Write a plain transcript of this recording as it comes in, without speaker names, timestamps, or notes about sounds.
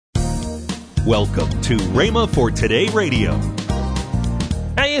Welcome to Rhema for Today Radio.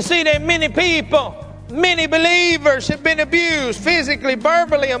 Now you see that many people, many believers have been abused physically,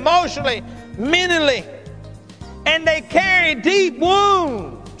 verbally, emotionally, mentally. And they carry deep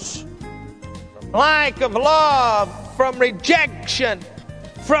wounds from lack of love, from rejection,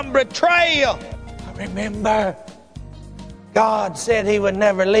 from betrayal. Remember, God said He would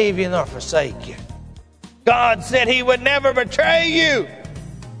never leave you nor forsake you. God said He would never betray you.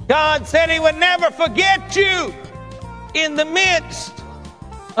 God said He would never forget you. In the midst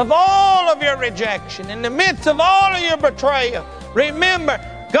of all of your rejection, in the midst of all of your betrayal, remember,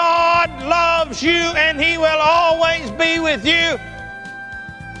 God loves you and He will always be with you.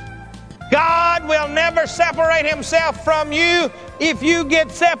 God will never separate Himself from you. If you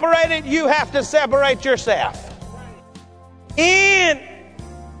get separated, you have to separate yourself. In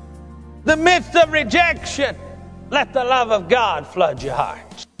the midst of rejection, let the love of God flood your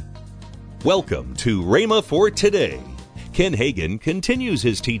heart. Welcome to Rhema for Today. Ken Hagin continues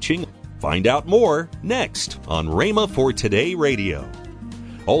his teaching. Find out more next on Rhema for Today Radio.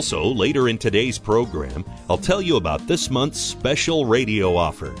 Also, later in today's program, I'll tell you about this month's special radio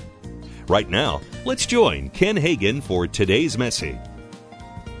offer. Right now, let's join Ken Hagin for today's message.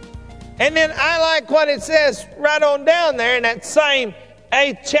 And then I like what it says right on down there in that same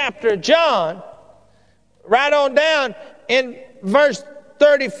 8th chapter of John. Right on down in verse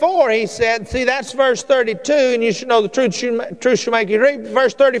 34, he said, see, that's verse 32, and you should know the truth shall make you free.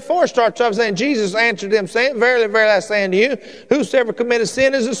 Verse 34 starts off saying, Jesus answered them, saying, Verily, verily, I say unto you, whosoever committeth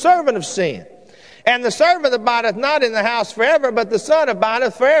sin is a servant of sin. And the servant abideth not in the house forever, but the Son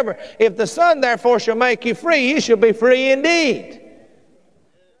abideth forever. If the Son therefore shall make you free, ye shall be free indeed.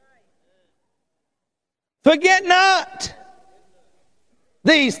 Forget not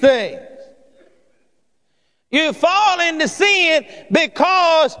these things. You fall into sin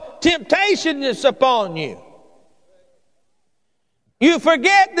because temptation is upon you. You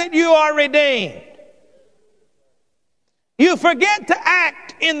forget that you are redeemed. You forget to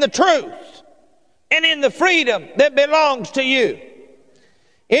act in the truth and in the freedom that belongs to you.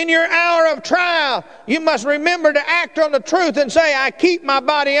 In your hour of trial, you must remember to act on the truth and say, I keep my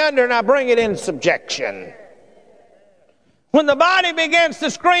body under and I bring it in subjection. When the body begins to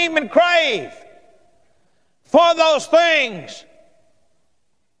scream and crave for those things,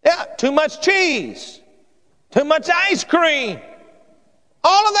 too much cheese, too much ice cream,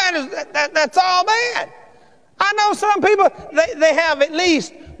 all of that's all bad. I know some people, they have at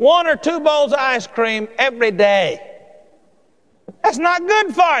least 1 or 2 bowls of ice cream every day. That's not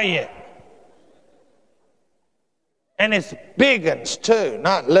good for you. And it's big ones too,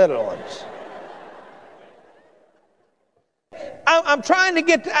 not little ones. I'm trying to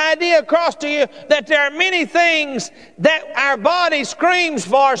get the idea across to you that there are many things that our body screams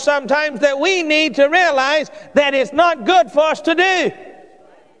for sometimes that we need to realize that it's not good for us to do.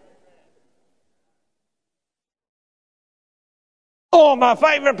 Oh, my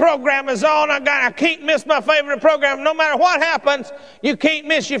favorite program is on. I can't miss my favorite program. No matter what happens, you can't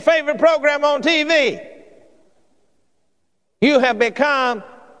miss your favorite program on TV. You have become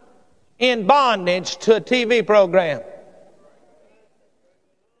in bondage to a TV program.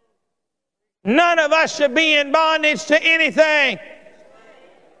 None of us should be in bondage to anything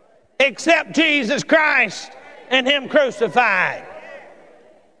except Jesus Christ and Him crucified.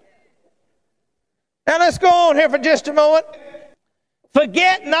 Now let's go on here for just a moment.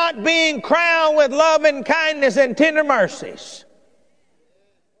 Forget not being crowned with love and kindness and tender mercies.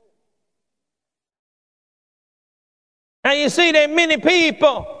 Now you see that many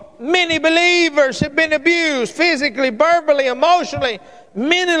people, many believers have been abused physically, verbally, emotionally,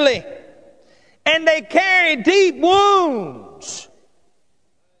 mentally. And they carry deep wounds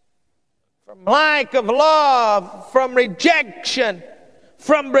from lack of love, from rejection,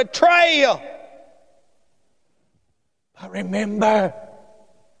 from betrayal. But remember,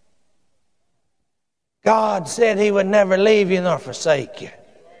 God said He would never leave you nor forsake you.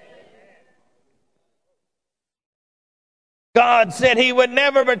 God said He would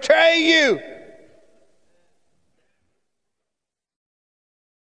never betray you.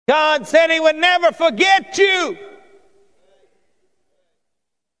 God said He would never forget you.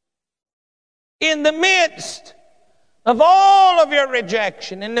 In the midst of all of your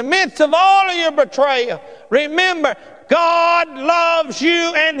rejection, in the midst of all of your betrayal, remember, God loves you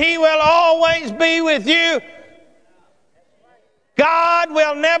and He will always be with you. God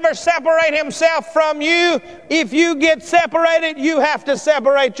will never separate Himself from you. If you get separated, you have to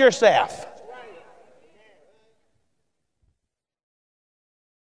separate yourself.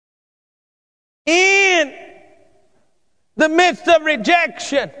 In the midst of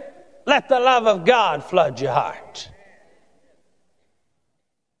rejection, let the love of God flood your heart.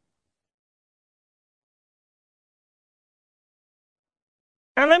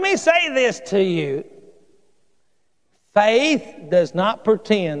 And let me say this to you. Faith does not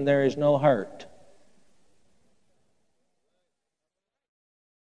pretend there is no hurt.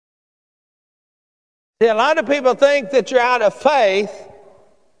 See, a lot of people think that you're out of faith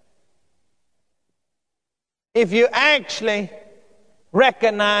if you actually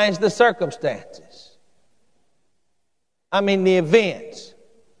recognize the circumstances. I mean, the events.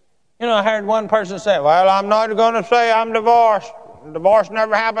 You know, I heard one person say, well, I'm not going to say I'm divorced. Divorce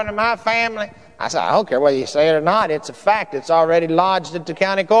never happened in my family. I said, I don't care whether you say it or not. It's a fact. It's already lodged at the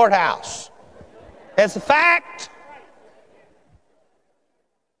county courthouse. It's a fact.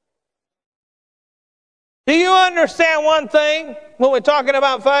 Do you understand one thing when we're talking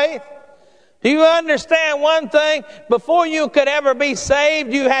about faith? Do you understand one thing? Before you could ever be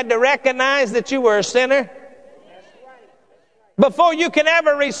saved, you had to recognize that you were a sinner. Before you can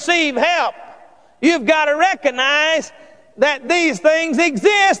ever receive help, you've got to recognize that these things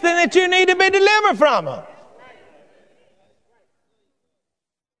exist and that you need to be delivered from them.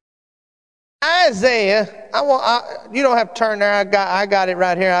 Isaiah, you don't have to turn there. I got it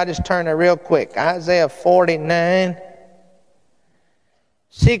right here. I'll just turn there real quick. Isaiah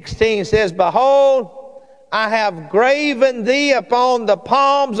 49:16 says, Behold, I have graven thee upon the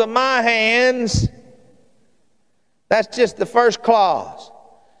palms of my hands. That's just the first clause.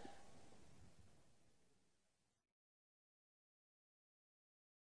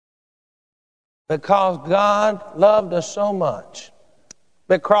 Because God loved us so much.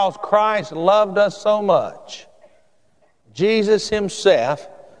 Because Christ loved us so much. Jesus himself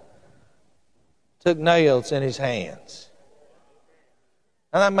took nails in his hands.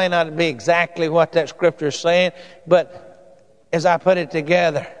 Now that may not be exactly what that scripture is saying, but as I put it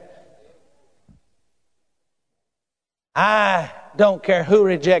together, I don't care who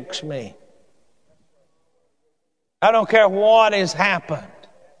rejects me. I don't care what has happened.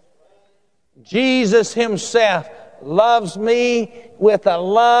 Jesus himself loves me with a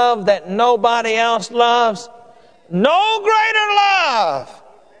love that nobody else loves. No greater love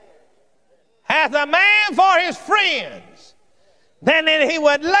hath a man for his friends than that he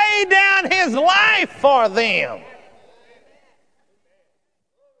would lay down his life for them.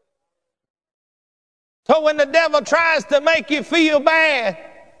 So when the devil tries to make you feel bad,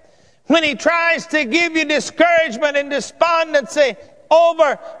 when he tries to give you discouragement and despondency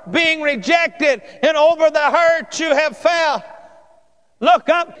over being rejected and over the hurt you have felt, look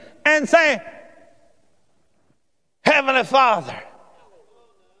up and say, Heavenly Father,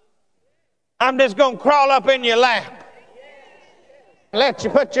 I'm just going to crawl up in your lap, let you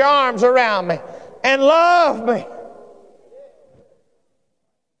put your arms around me and love me.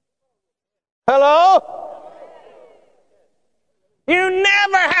 Hello? You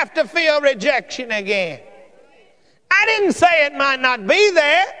never have to feel rejection again. I didn't say it might not be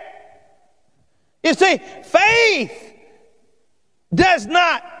there. You see, faith does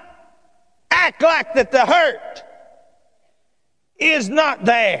not act like that the hurt is not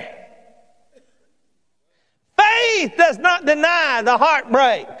there. Faith does not deny the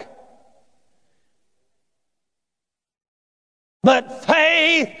heartbreak. But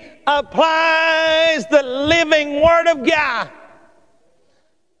faith applies the living Word of God.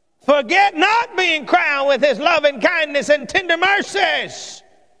 Forget not being crowned with his loving kindness and tender mercies.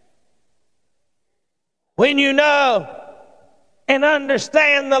 When you know and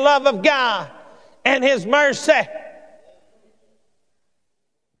understand the love of God and his mercy,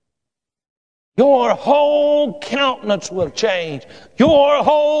 your whole countenance will change. Your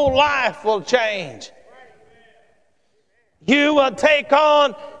whole life will change. You will take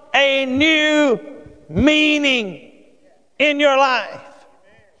on a new meaning in your life.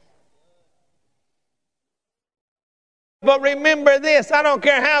 But remember this, I don't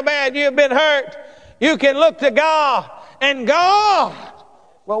care how bad you've been hurt, you can look to God, and God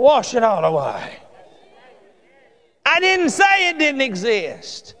will wash it all away. I didn't say it didn't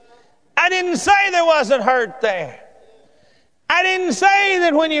exist. I didn't say there wasn't hurt there. I didn't say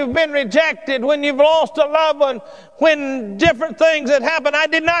that when you've been rejected, when you've lost a loved one, when different things had happened, I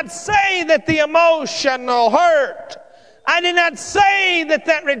did not say that the emotional hurt, I did not say that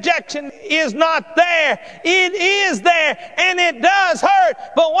that rejection is not there. It is there, and it does hurt.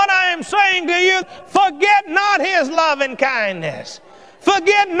 But what I am saying to you, forget not his love and kindness.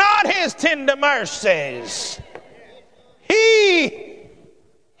 Forget not his tender mercies. He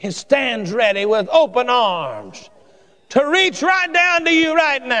stands ready with open arms to reach right down to you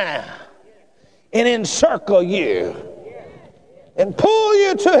right now and encircle you and pull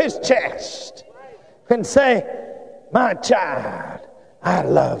you to his chest and say, my child, I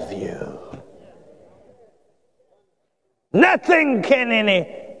love you. Nothing can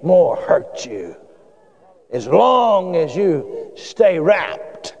any more hurt you as long as you stay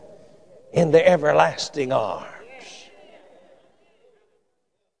wrapped in the everlasting arms.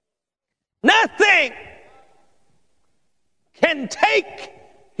 Nothing can take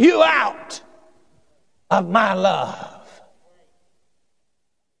you out of my love.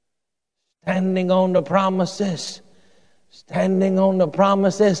 Standing on the promises,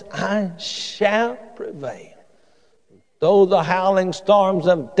 I shall prevail. Though the howling storms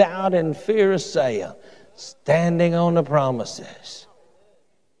of doubt and fear assail, standing on the promises.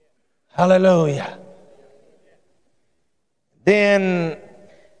 Hallelujah. Then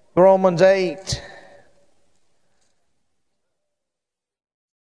Romans 8.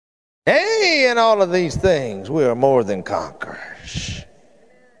 Hey, in all of these things, we are more than conquerors.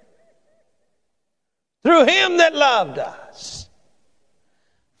 Through him that loved us.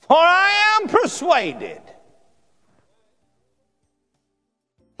 For I am persuaded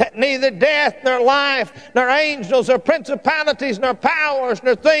that neither death, nor life, nor angels, nor principalities, nor powers,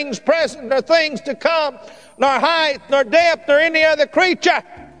 nor things present, nor things to come, nor height, nor depth, nor any other creature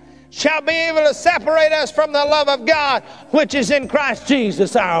shall be able to separate us from the love of God, which is in Christ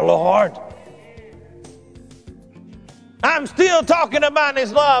Jesus our Lord. I'm still talking about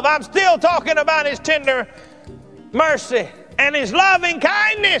his love. I'm still talking about his tender mercy and his loving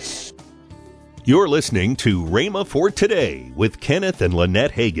kindness. You're listening to Rhema for Today with Kenneth and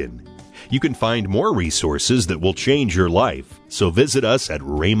Lynette Hagin. You can find more resources that will change your life, so visit us at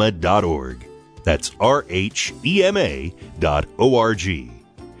rhema.org. That's RHEMA.org.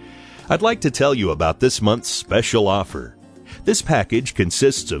 I'd like to tell you about this month's special offer. This package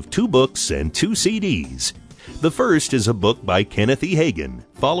consists of 2 books and 2 CDs. The first is a book by Kenneth E. Hagin,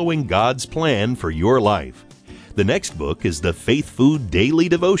 Following God's Plan for Your Life. The next book is the Faith Food Daily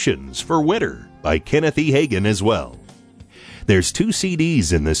Devotions for Winter by Kenneth E. Hagin as well. There's 2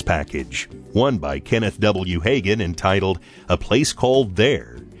 CDs in this package, one by Kenneth W. Hagin entitled A Place Called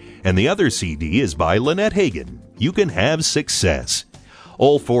There, and the other CD is by Lynette Hagin, You Can Have Success.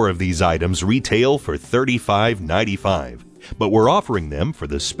 All 4 of these items retail for $35.95, but we're offering them for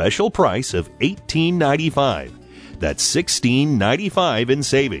the special price of $18.95. That's $16.95 in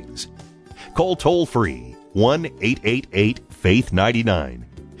savings. Call toll-free 1-888-FAITH-99.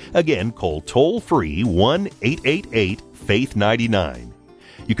 Again, call toll-free 1-888-FAITH-99.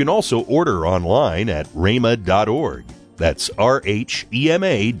 You can also order online at rhema.org. That's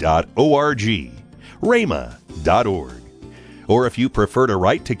RHEMA.org. rhema.org. Or if you prefer to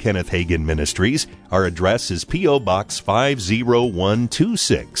write to Kenneth Hagin Ministries, our address is P.O. Box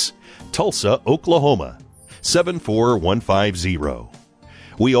 50126, Tulsa, Oklahoma, 74150.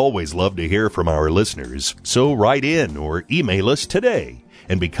 We always love to hear from our listeners, so write in or email us today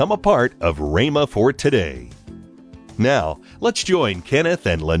and become a part of Rhema for Today. Now, let's join Kenneth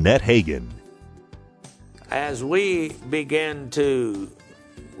and Lynette Hagin. As we begin to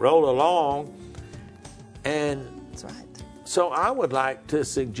roll along, and That's right. so I would like to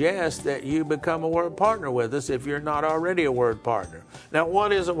suggest that you become a Word Partner with us if you're not already a Word Partner. Now,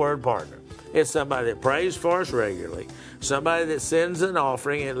 what is a Word Partner? It's somebody that prays for us regularly, somebody that sends an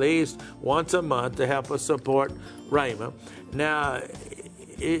offering at least once a month to help us support Rhema. Now,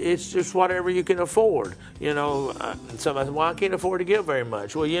 it's just whatever you can afford. You know, somebody says, well, I can't afford to give very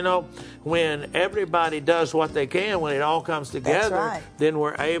much. Well, you know, when everybody does what they can, when it all comes together, right. then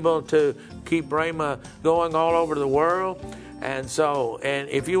we're able to keep Rhema going all over the world. And so, and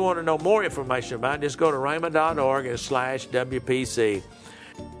if you want to know more information about it, just go to rhema.org/WPC.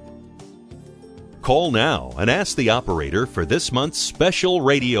 Call now and ask the operator for this month's special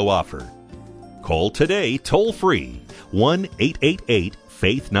radio offer. Call today toll-free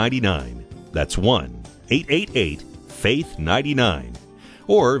 1-888-FAITH-99. That's 1-888-FAITH-99.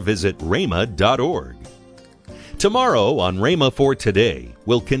 Or visit rhema.org. Tomorrow on Rhema for Today,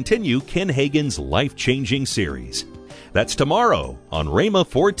 we'll continue Ken Hagin's life-changing series. That's tomorrow on Rhema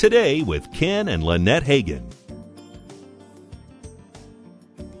for Today with Ken and Lynette Hagin.